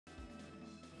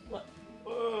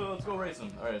let's go race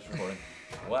them. All right, it's recording.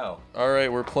 Wow. All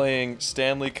right, we're playing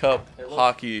Stanley Cup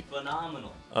hockey.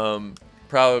 Phenomenal.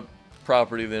 Proud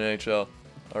property of the NHL.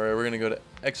 All right, we're gonna go to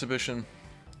exhibition.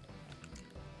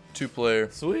 2-player.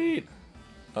 Sweet.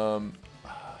 I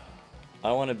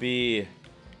want to be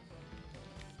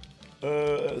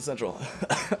Central.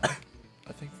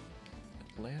 I think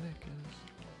Atlantic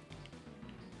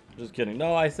is. Just kidding.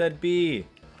 No, I said B.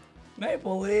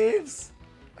 Maple Leafs.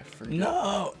 I forget.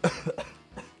 No.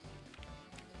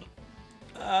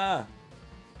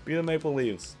 Be the Maple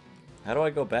Leafs. How do I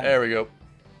go back? There we go.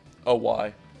 Oh,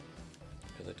 Y.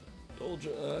 Because I told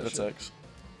you. That's X.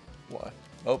 Y.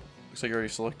 Oh, looks like you already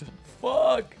selected.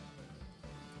 Fuck.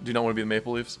 Do you not want to be the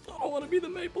Maple Leafs? I don't want to be the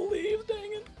Maple Leafs.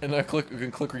 Dang it. And I click. You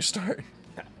can click restart.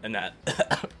 And that.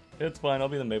 It's fine. I'll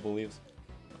be the Maple Leafs.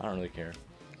 I don't really care.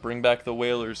 Bring back the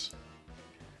Whalers.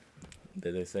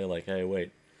 Did they say like, hey,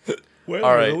 wait? Whalers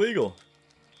All right. illegal.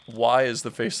 Y is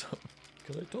the face-up.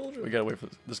 Because I told you. We gotta wait for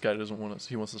this guy. Doesn't want us.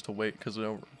 He wants us to wait because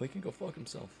Well, he can go fuck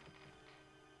himself.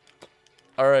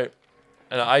 All right,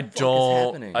 and I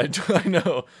don't. happening? I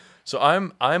know. So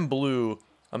I'm blue.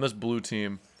 I'm this blue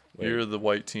team. Wait. You're the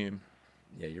white team.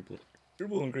 Yeah, you're blue. You're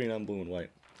blue and green. I'm blue and white.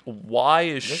 Y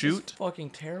is This shoot. is fucking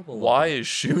terrible. Y is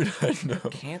shoot. I know.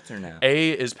 Cancer now.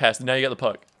 A is pass. Now you got the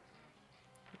puck.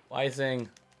 Why saying?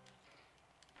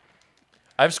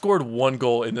 I've scored 1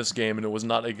 goal in this game, and it was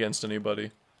not against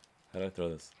anybody. How do I throw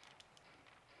this?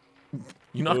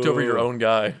 You knocked over your own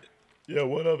guy. Yeah,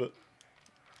 what of it?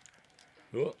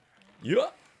 Yeah.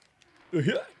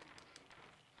 Yeah.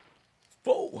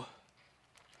 Foe.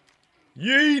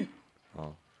 Yeet.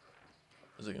 Oh.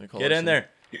 Is it gonna call? Get in there.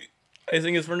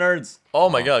 Icing is for nerds. Oh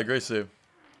my god, great save.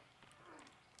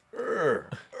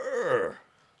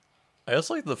 I I just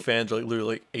like the fans are like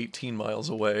literally like 18 miles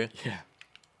away. Yeah.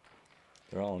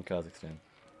 They're all in Kazakhstan.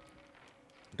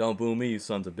 Don't boo me, you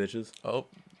sons of bitches.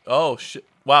 Oh shit!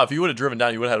 Wow, if you would have driven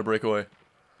down, you would have had a breakaway.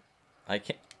 I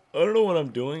can't. I don't know what I'm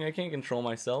doing. I can't control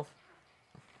myself.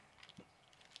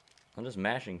 I'm just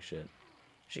mashing shit.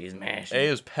 She's mashing. A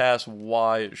is pass,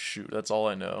 Y is shoot. That's all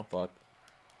I know. Fuck.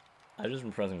 I've just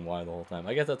been pressing Y the whole time.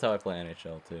 I guess that's how I play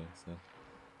NHL too, so,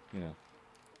 you know.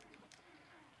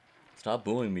 Stop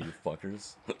booing me, you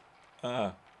fuckers.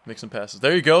 Make some passes.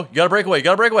 There you go. You got a breakaway. You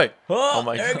got a breakaway. Oh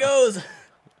my there god. it goes.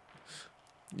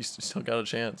 You still got a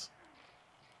chance.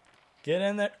 Get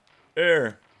in there.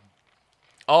 There.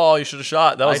 Oh, you should have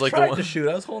shot. That was I like tried the one. to shoot.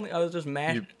 I was just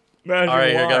mashing. All right,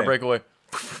 here, got a breakaway.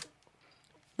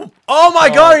 Oh my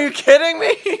god, are you kidding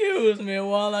me? Excuse me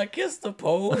while I kiss the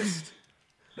post.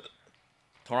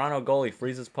 Toronto goalie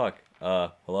freezes puck.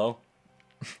 Hello?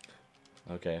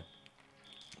 Okay.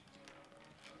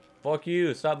 Fuck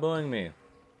you, stop booing me.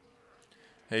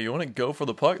 Hey, you want to go for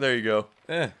the puck? There you go.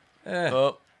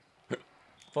 Oh.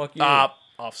 Fuck you.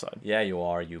 Offside. Yeah, you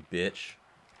are, you bitch.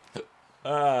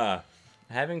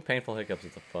 Having painful hiccups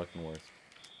is the fucking worst.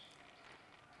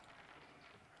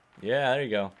 Yeah, there you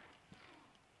go.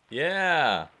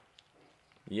 Yeah.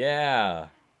 Yeah.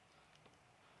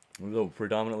 The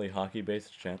predominantly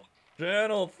hockey-based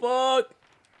channel. Fuck.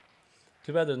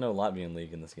 Too bad there's no Latvian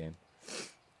league in this game.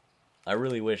 I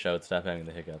really wish I would stop having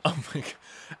the hiccups. Oh my god.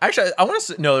 Actually, I want to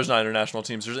say no. There's not international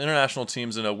teams. There's international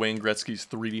teams in a Wayne Gretzky's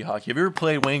 3D hockey. Have you ever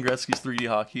played Wayne Gretzky's 3D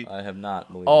hockey? I have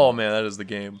not. Believe Oh me. man, that is the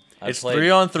game. It's played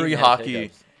 3-on-3 Keaton hockey.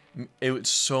 hiccups. It was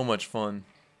so much fun.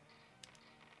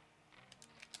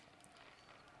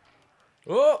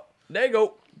 Oh, there you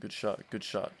go. Good shot. Good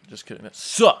shot. Just kidding. That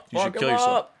sucked. You should Fuck kill him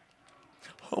yourself. up.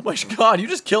 Oh my god, you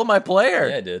just killed my player.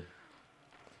 Yeah, I did.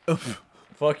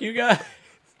 Fuck you guys.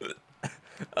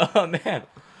 Oh man.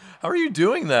 How are you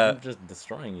doing that? I'm just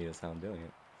destroying you is how I'm doing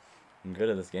it. I'm good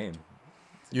at this game.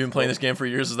 You've been playing this game for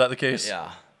years, is that the case?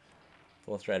 Yeah.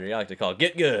 Full strategy I like to call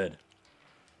get good.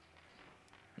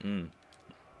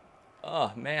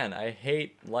 Oh man, I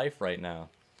hate life right now.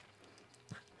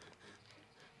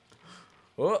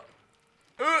 Oh.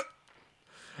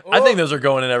 I think those are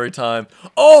going in every time.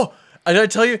 Oh! Did I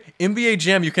tell you? NBA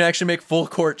Jam, you can actually make full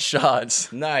court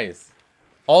shots. Nice.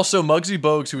 Also, Muggsy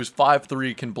Bogues, who is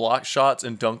 5'3", can block shots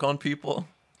and dunk on people.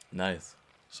 Nice.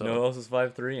 So, You know who else is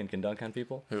 5'3" and can dunk on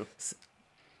people? who?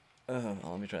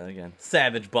 Let me try that again.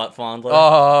 Savage butt fondler.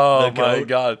 Oh The my goat.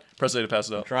 god. Press A to pass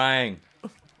it out. Trying.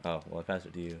 Oh, well, I passed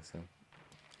it to you, so.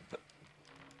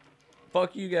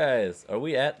 Fuck you guys. Are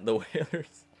we at the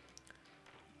Whalers?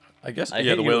 I guess, I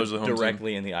yeah, hit the you Whalers are the home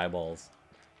directly in the eyeballs. team.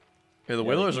 Yeah, the Yeah,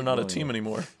 Whalers they are keep not a blowing team up.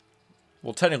 anymore.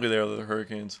 Well, technically they are the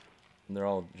Hurricanes. They're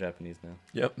all Japanese now.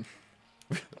 Yep.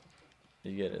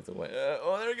 You get it. It's away.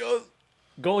 Oh, there it goes.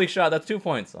 Goalie shot. That's 2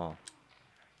 points. Oh.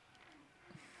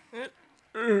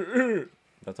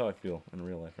 That's how I feel in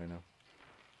real life right now.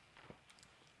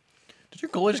 Did your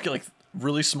goalie just get like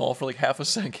really small for like half a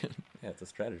second? Yeah, it's a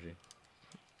strategy.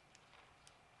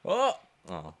 Oh!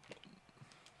 Oh.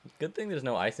 Good thing there's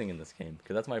no icing in this game,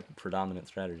 because that's my predominant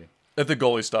strategy. If the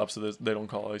goalie stops it, they don't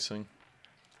call icing.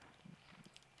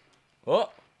 Oh!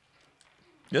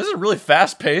 Yeah, this is a really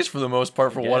fast pace for the most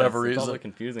part for whatever It's reason. also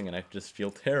confusing, and I just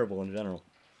feel terrible in general.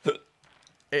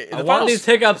 I want these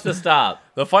hiccups to stop.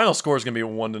 The final score is going to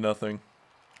be 1-0.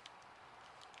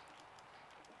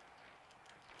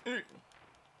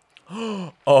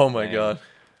 Oh my god.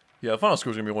 Yeah, the final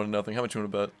score is going to be 1-0. How much you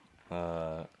want to bet?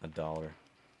 $1.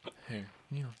 Hey,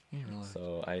 you relax.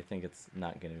 So I think it's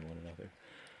not going to be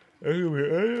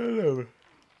 1-0.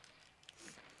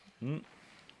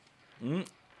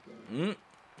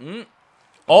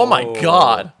 Oh my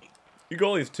god. Your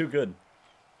goalie's too good.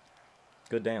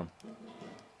 Good damn.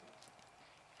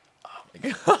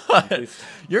 God.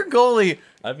 Your goalie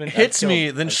hits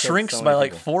me, then I've killed shrinks so by many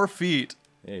like people. 4 feet.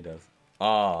 Yeah, he does.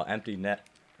 Oh, empty net.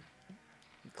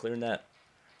 Clear net.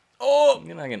 Oh! I'm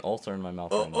gonna get an ulcer in my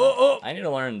mouth right now. I need to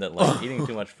learn that like eating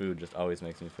too much food just always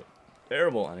makes me feel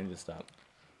terrible. I need to stop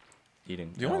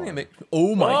eating. The only thing that makes...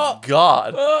 Oh my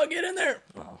god. Oh, get in there.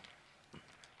 Oh.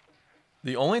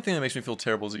 The only thing that makes me feel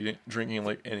terrible is drinking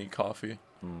like any coffee.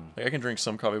 Like I can drink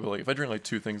some coffee, but like if I drink like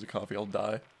 2 things of coffee, I'll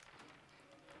die.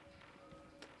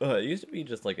 It used to be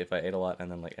just like if I ate a lot and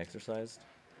then like exercised,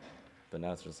 but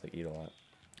now it's just like eat a lot.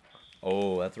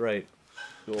 Oh, that's right,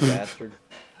 you little bastard.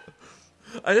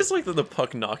 I just like that the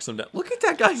puck knocks him down. Look at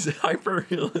that guy's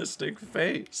hyper-realistic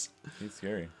face. He's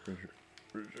scary, for sure.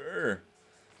 For sure.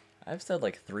 I've said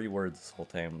like 3 words this whole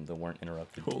time that weren't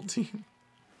interrupted. Whole team.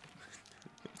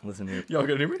 Listen here. Y'all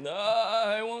gonna hear me? No,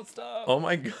 I won't stop. Oh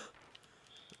my god.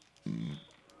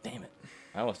 Damn it.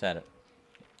 I almost had it.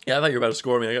 Yeah, I thought you were about to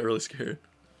score me. I got really scared.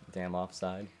 Damn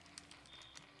offside.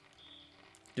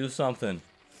 Do something.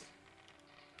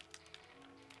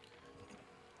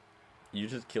 You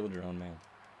just killed your own man.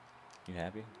 You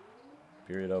happy?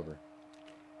 Period over.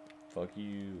 Fuck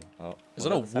you. Oh, is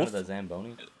that a sound wolf? of the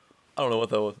Zamboni? I don't know what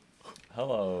that was.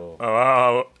 Hello.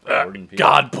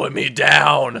 God, put me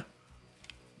down.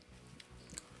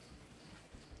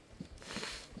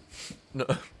 No.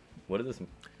 What does this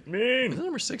mean? Is that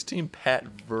number 16 Pat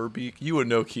Verbeek? You would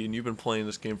know, Keaton. You've been playing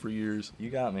this game for years. You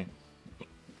got me.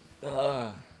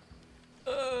 Oh,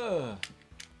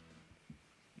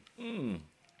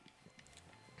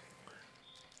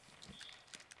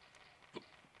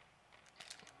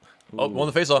 won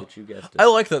the face-off. You guessed it. I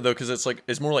like that though, because it's like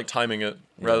it's more like timing it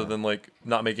rather Yeah. than like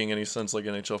not making any sense like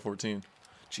NHL 14.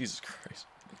 Jesus Christ.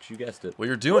 But you guessed it. Well,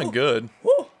 you're doing good.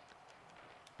 Woo!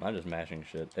 I'm just mashing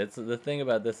shit. It's the thing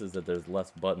about this is that there's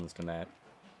less buttons to mash.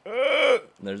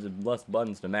 There's less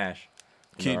buttons to mash.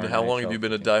 Keaton, how long have you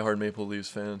been a diehard Maple Leafs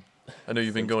fan? I know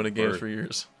you've been Since going to games birth. for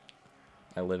years.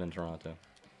 I live in Toronto.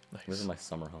 Nice. This is my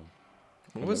summer home.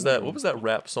 What was that? What was that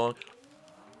rap song?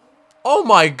 Oh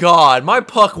my God! My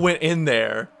puck went in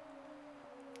there.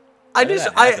 How did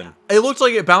that happen? It looked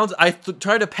like it bounced. I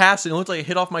tried to pass it. And it looked like it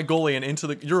hit off my goalie and into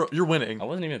the. You're winning. I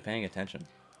wasn't even paying attention.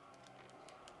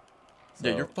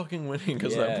 Yeah, So, you're fucking winning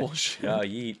because of that bullshit. Yeah,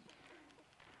 yeet.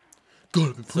 God,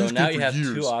 I've been So playing this now game you for have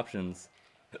years. 2 options.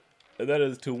 And that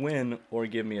is to win or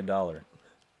give me $1.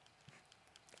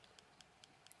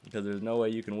 Because there's no way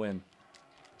you can win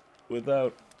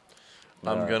without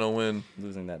I'm gonna win.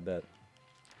 losing that bet.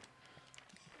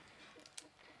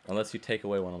 Unless you take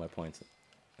away one of my points.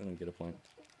 I don't get a point.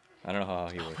 I don't know how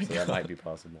he works, so that might be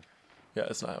possible. Yeah,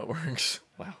 that's not how it works.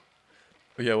 Wow.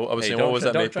 But yeah, well, I was Hey, saying, don't what was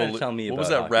try- that don't try to Maple? tell me What was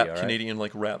about that hockey, rap alright? Canadian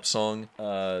like rap song?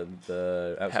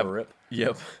 The out Have- for a rip.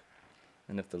 Yep.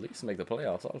 And if the Leafs make the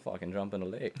playoffs, I'll fucking jump in a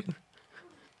lake.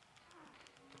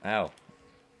 Ow.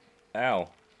 Ow.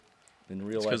 In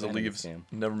real It's life because the and in Leafs this game.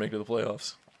 never make it to the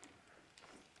playoffs.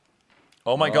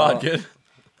 Oh my God, kid.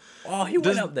 Oh, he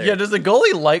went up there. Yeah, does the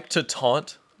goalie like to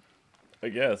taunt? I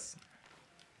guess.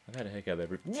 I've had a hiccup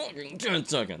every fucking 10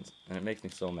 seconds, and it makes me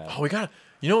so mad. Oh, we got.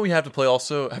 You know what we have to play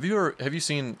also? Have you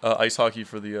seen ice hockey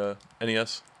for the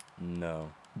NES?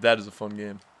 No. That is a fun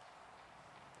game.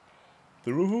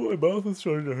 The roof of my mouth is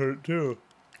starting to hurt too.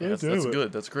 Yeah, that's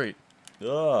good. That's great.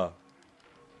 Ugh.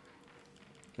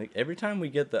 Like every time we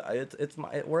get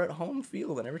the, we're at home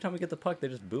field, and every time we get the puck, they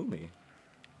just boo me.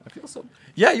 I feel so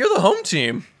Yeah, you're the home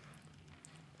team.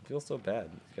 bad.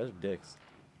 These guys are dicks.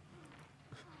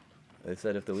 They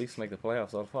said if the Leafs make the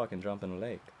playoffs, I'll fucking jump in a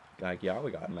lake. Like, yeah, we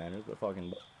got manners, but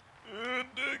fucking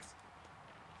dicks.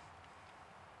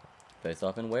 Face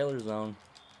off in Whaler zone.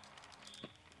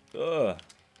 Ugh.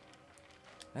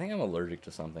 I think I'm allergic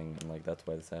to something, and like that's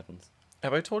why this happens.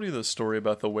 Have I told you the story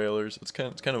about the Whalers? It's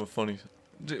kind of a funny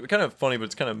kind of funny, but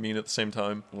it's kind of mean at the same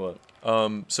time. What?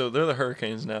 So they're the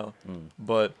Hurricanes now,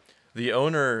 but the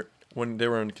owner, when they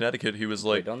were in Connecticut, he was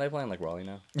like, Wait, don't they play in like Raleigh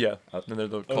now? yeah, and they're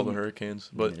called the Hurricanes.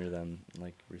 But Near them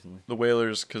like recently. the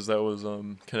Whalers, because that was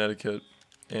Connecticut,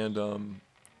 and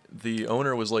the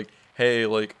owner was like, hey,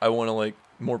 like I want to like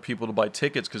more people to buy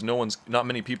tickets because not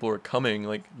many people are coming,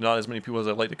 like not as many people as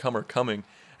I'd like to come are coming,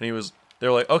 and they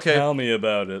were like, okay, Tell me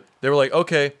about it. they were like,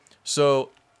 okay, so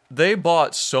they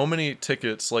bought so many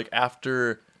tickets like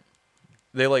after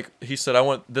they like he said I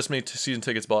want this many season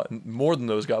tickets bought, and more than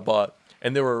those got bought.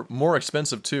 And they were more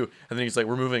expensive too. And then he's like,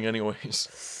 "We're moving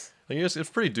anyways." Like, it's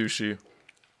pretty douchey.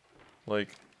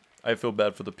 Like, I feel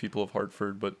bad for the people of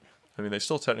Hartford, but I mean, they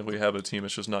still technically have a team.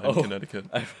 It's just not in Connecticut.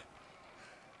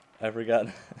 I forgot.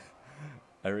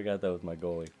 I forgot that was my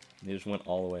goalie. He just went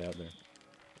all the way out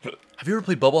there. Have you ever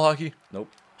played bubble hockey? Nope.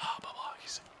 Ah, bubble hockey.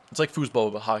 It's like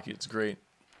foosball, but hockey. It's great.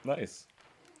 Nice.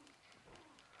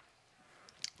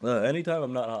 Anytime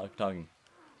I'm not talking,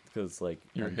 because like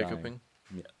You're I'm hiccuping.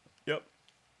 dying. Yeah. Yep.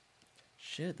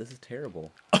 Shit, this is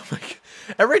terrible. Oh my god!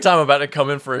 Every time I'm about to come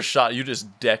in for a shot, you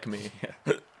just deck me.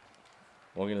 Yeah.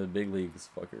 Welcome to the big leagues,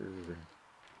 fucker.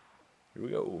 Here we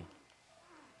go.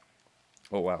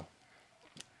 Oh wow.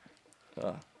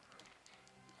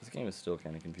 This game is still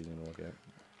kind of confusing to look at.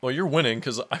 Well, you're winning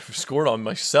because I've scored on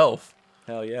myself.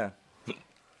 Hell yeah.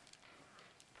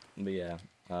 But yeah,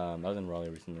 I was in Raleigh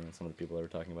recently, and some of the people that were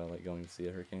talking about like going to see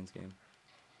a Hurricanes game.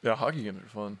 Yeah, hockey games are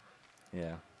fun.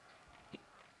 Yeah.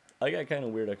 I got kind of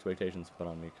weird expectations put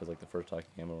on me because like the first hockey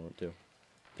game I went to,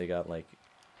 they got like,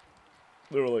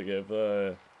 they were like, if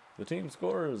the team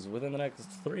scores within the next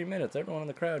 3 minutes, everyone in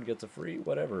the crowd gets a free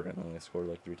whatever, and then they scored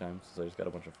like 3 times, so I just got a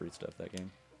bunch of free stuff that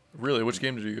game. Really? Which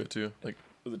game did you go to? Like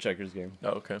It was a checkers game.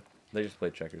 Oh, okay. They just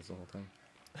played checkers the whole time.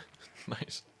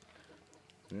 Nice.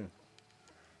 Yeah.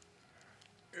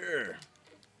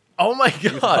 Oh my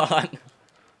god!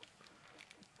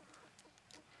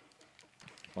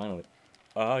 Finally,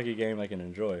 a hockey game I can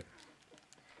enjoy.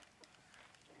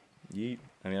 Yeet.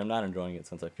 I mean, I'm not enjoying it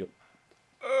since I feel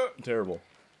terrible,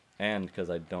 and because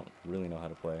I don't really know how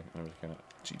to play. I'm just kind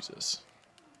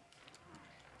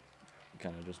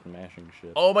of just mashing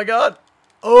shit. Oh my god!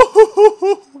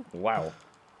 Oh! Wow.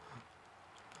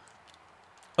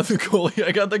 The goalie.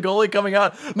 I got the goalie coming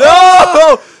out.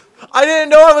 No! I didn't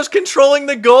know I was controlling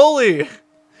the goalie.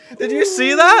 Did you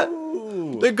see that?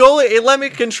 Ooh. The goalie, it let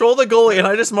me control the goalie, and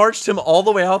I just marched him all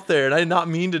the way out there, and I did not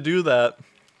mean to do that.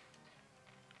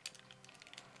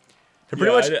 And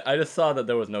pretty much, I just saw that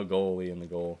there was no goalie in the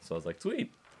goal, so I was like,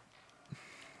 sweet.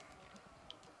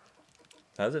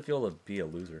 How does it feel to be a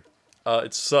loser?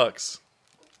 it sucks.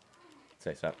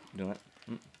 Say, stop doing that.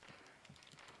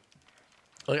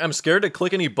 Like, I'm scared to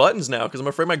click any buttons now because I'm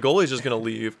afraid my goalie's just gonna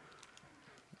leave.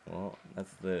 Well,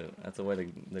 that's the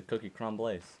way the cookie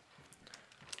crumbles.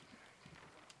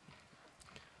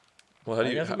 Well,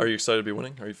 are you excited to be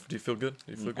winning? Do you feel good?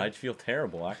 Do you feel good? I feel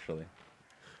terrible actually.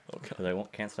 Okay. Because I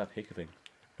can't stop hiccuping.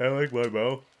 I like my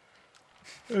mouth.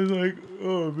 It's like,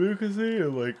 oh, mucusy,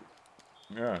 and like,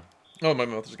 yeah. Oh, my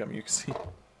mouth just got mucusy.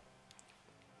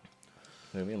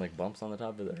 I mean, like bumps on the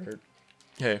top of it hurt.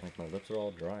 Hey. Like my lips are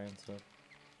all dry and stuff.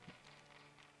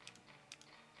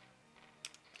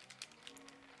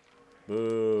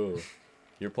 Boo!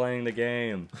 You're playing the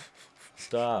game.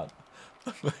 Stop.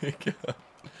 Oh my god.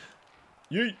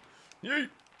 Yeet! Yeet!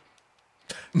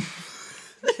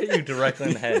 Hit you directly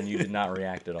in the head and you did not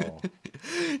react at all.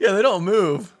 Yeah, they don't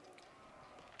move.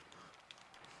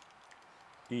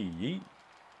 Yeet.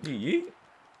 Yeet.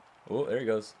 Oh, there he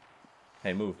goes.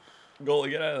 Hey, move. Goalie,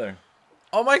 get out of there.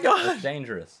 Oh my god. That's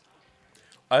dangerous.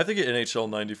 I have to get NHL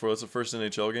 94. That's the first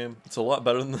NHL game. It's a lot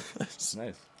better than this.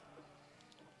 Nice.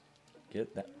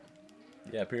 Get that.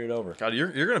 Yeah, period over. God, you're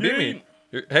gonna beat me.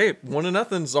 Hey,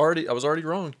 1-0's already. I was already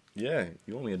wrong. Yeah,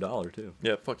 you owe me $1 too.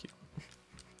 Yeah, fuck you.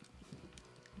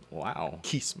 Wow.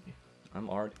 Kiss me. I'm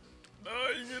already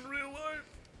dying in real life.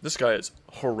 This guy is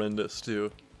horrendous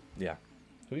too. Yeah.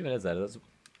 Who even is that? Is that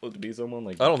supposed to be someone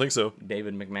like I don't think so.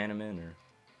 David McManaman or?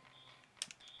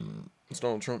 It's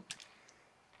Donald Trump.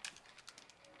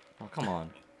 Oh, come on.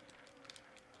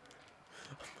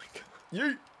 Oh my god.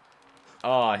 Yeet.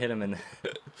 Oh, I hit him in the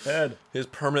head. He has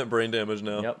permanent brain damage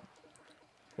now. Yep.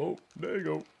 Oh, there you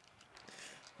go.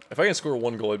 If I can score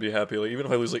 1 goal, I'd be happy. Like, even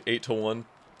if I lose like 8-1.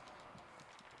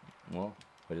 Well,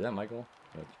 wait, is that my goal?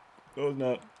 No, it's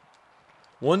not.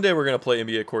 One day we're gonna play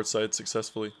NBA courtside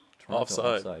successfully. Toronto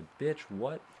Offside. Bitch,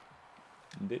 what?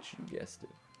 Bitch, you guessed it.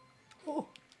 Oh.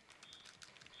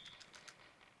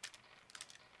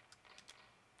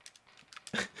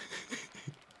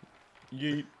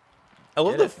 Yeet. I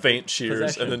love Get the it. faint cheers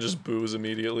Possession. and then just boos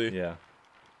immediately. Yeah.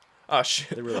 Oh shit.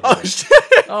 They really Oh hit it.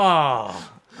 shit.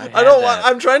 Oh, I don't want.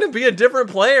 I'm trying to be a different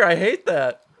player. I hate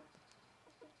that.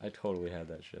 I totally had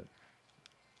that shit.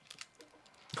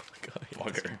 Oh my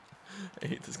god. Fucker. I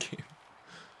hate this game.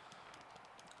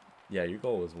 Yeah, your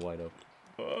goal was wide open.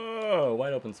 Oh,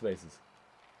 wide open spaces.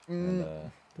 And, didn't work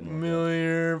out.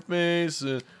 Familiar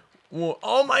faces. Whoa.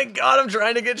 Oh my god, I'm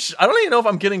trying to get. I don't even know if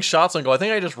I'm getting shots on goal. I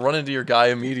think I just run into your guy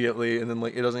immediately, and then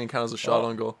like it doesn't even count as a shot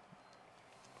on goal.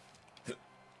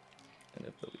 And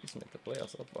if the Leafs make the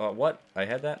playoffs, what? I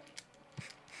had that.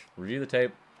 Review the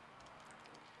tape.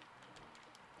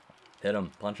 Hit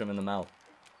him. Punch him in the mouth.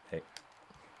 Hey.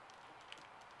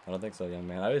 I don't think so, young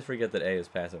man. I always forget that A is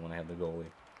passive when I have the goalie.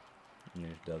 And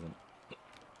he just doesn't.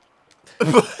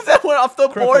 That went off the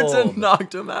boards and Crippled.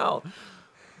 knocked him out.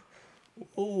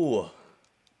 Ooh.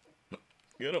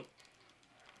 Get him.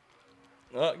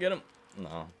 Get him.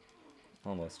 No.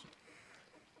 Almost.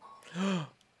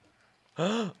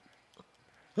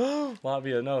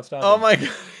 Lavia, no, stop. Oh him. my god,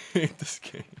 I hate this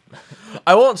game.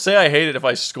 I won't say I hate it if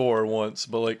I score once,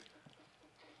 but like...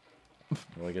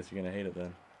 Well, I guess you're gonna hate it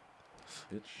then.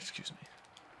 Bitch. Excuse me.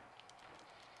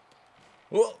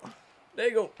 Whoa. There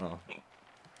you go. Oh.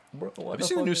 Bro, Have you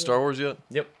seen the new Star Wars yet?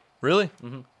 Yep. Really?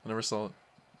 Mm-hmm. I never saw it.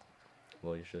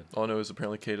 Well, you should. All I know is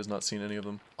apparently Kate has not seen any of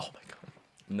them. Oh my god.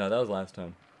 No, that was last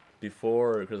time.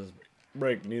 Before Christmas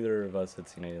break, neither of us had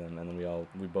seen any of them, and then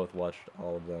we both watched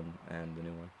all of them and the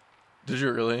new one. Did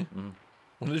you really? Mm-hmm.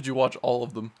 When did you watch all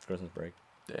of them? Christmas break.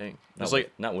 Dang. Not It's with,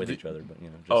 like not with the- each other, but you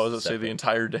know. Just Oh, I was gonna say the separate.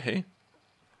 entire day.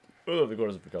 Oh, the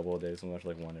course of a couple of days, and watch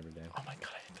like one every day. Oh my god,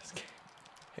 I hate this game.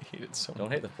 I hate it so Don't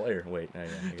much. hate the player. Wait, no, yeah.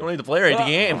 Don't hate the player, hate the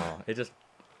game. Oh, it just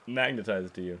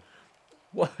magnetizes to you.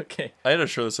 What? Okay. I had a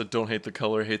show that said "Don't hate the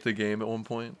color, hate the game" at one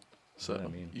point. So What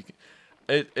does that mean? you can,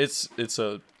 it's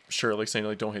a shirt like saying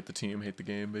like "Don't hate the team, hate the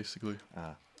game," basically.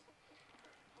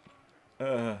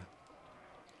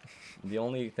 The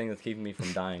only thing that's keeping me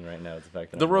from dying right now is the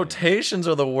fact that The I'm winning. rotations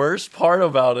are the worst part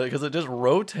about it because it just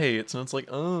rotates and it's like,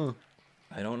 I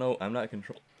don't know. I'm not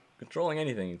controlling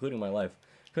anything, including my life,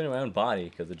 including my own body,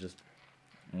 because it just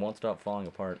won't stop falling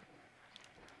apart.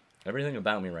 Everything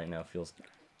about me right now feels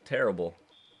terrible.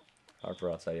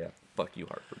 Hartford outside, yeah. Fuck you,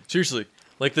 Hartford. Seriously,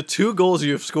 like the 2 goals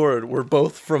you've scored were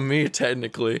both from me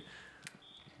technically.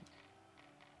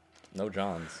 No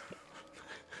Johns.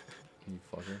 You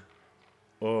fucker.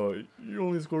 Oh, you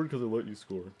only scored because I let you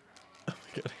score. Oh my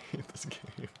god, I hate this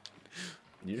game.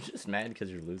 You're just mad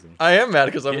because you're losing. I am mad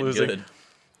because I'm Get losing. good.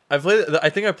 I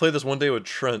think I played this one day with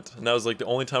Trent, and that was like the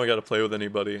only time I got to play with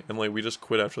anybody. And like we just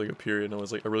quit after like a period, and I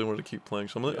was like, I really wanted to keep playing,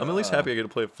 so I'm at least happy I get to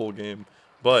play a full game.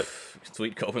 But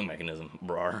Sweet coping mechanism,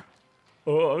 brar.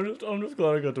 Oh, I'm just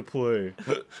glad I got to play.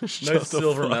 shut Nice the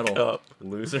silver fuck medal, up.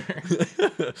 loser.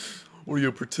 Were you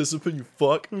a participant? You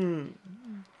fuck.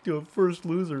 You're first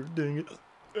loser, dang it.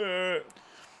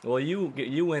 Well,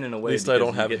 you win in a way. At least I because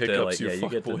don't you have get to, hiccups, like, you you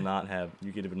get to fuckboy. not have.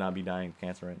 You get to not be dying of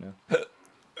cancer right now.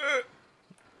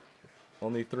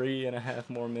 Only 3.5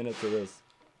 more minutes of this.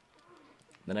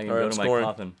 Then I can All right, go I'm to scoring.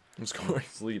 my coffin. I'm scoring.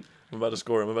 Sleep. I'm about to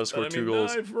score. I'm about to score Let 2 me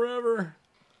goals. die forever.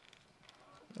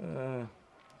 That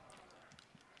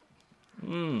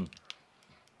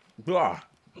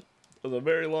was a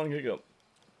very long hiccup.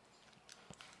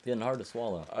 Getting hard to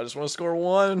swallow. I just want to score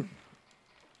 1.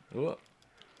 Oh.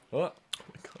 Oh.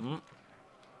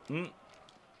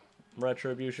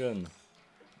 Retribution.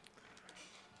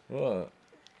 Oh.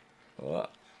 Oh.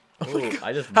 Ooh,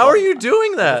 I just How are you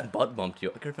doing I that? just butt bumped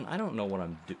you. Griffin, I don't know what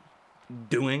I'm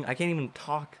doing. I can't even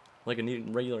talk like a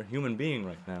regular human being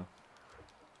right now.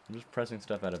 I'm just pressing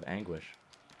stuff out of anguish.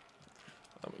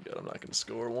 Oh my god, I'm not gonna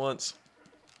score once.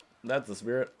 That's the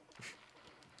spirit.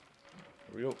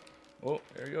 Here we go. Oh,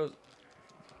 there he goes.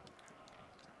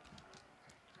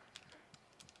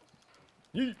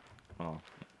 Yeet. Oh.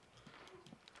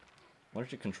 Why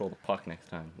don't you control the puck next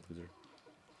time, loser?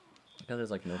 Because there's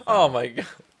like no fun. Oh my god.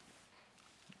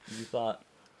 You thought.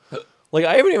 Like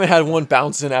I haven't even had one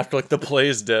bounce in after like the play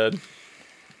is dead.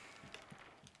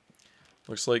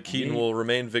 Looks like Keaton will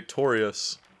remain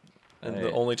victorious. And Hey.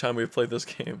 the only time we've played this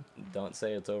game. Don't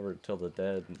say it's over till the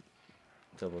dead.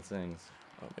 Till it sings.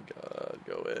 Oh my god,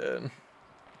 go in.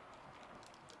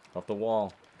 Off the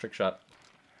wall. Trick shot.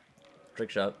 Trick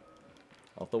shot.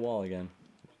 Off the wall again.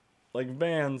 Like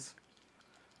Vans.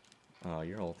 Oh,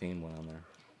 your whole team went on there.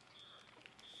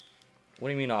 What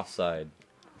do you mean offside?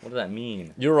 What does that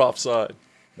mean? You're offside.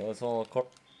 Those whole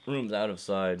room's out of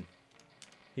side.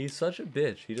 He's such a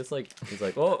bitch. He just like, he's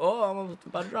like, oh, I'm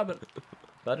about to drop it.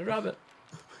 About to drop it.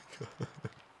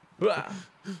 Hooah.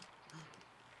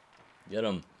 Get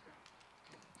him.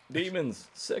 Demons.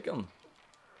 Sick him.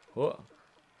 Whoa.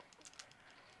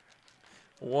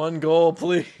 1 goal,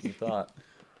 please. You thought.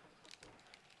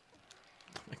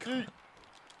 Oh my God.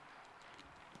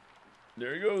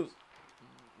 There he goes.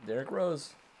 Derek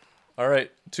Rose. All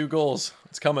right, 2 goals.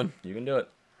 It's coming. You can do it.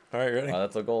 All right, ready?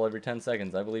 That's a goal every 10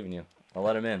 seconds. I believe in you. I'll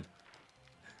let him in.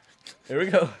 Here we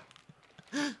go.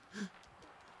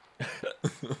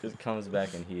 Just comes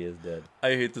back and he is dead. I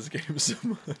hate this game so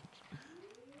much.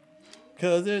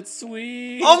 Cause it's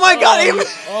sweet. Oh my God! You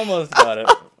almost got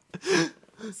it.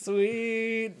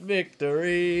 Sweet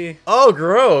victory. Oh,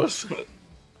 gross.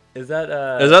 Is that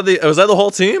Was that the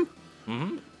whole team?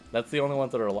 Mm-hmm. That's the only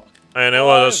ones that are locked. And it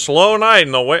was a slow night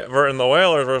in the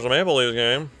Whalers versus Maple Leafs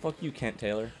game. Fuck you, Kent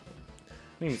Taylor. What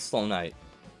do you mean slow night?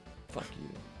 Fuck you.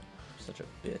 You're such a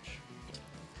bitch.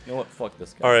 You know what? Fuck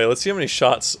this guy. All right, let's see how many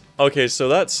shots. Okay, so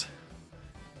that's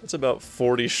about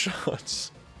 40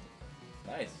 shots.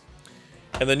 Nice.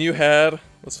 And then you had,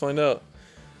 let's find out.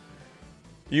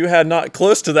 You had not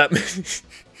close to that many.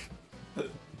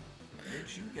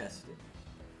 You guessed it.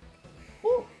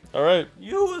 Woo. All right.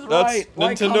 You was That's right.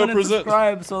 Like, Nintendo comment, and presents.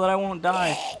 subscribe so that I won't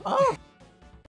die. Oh.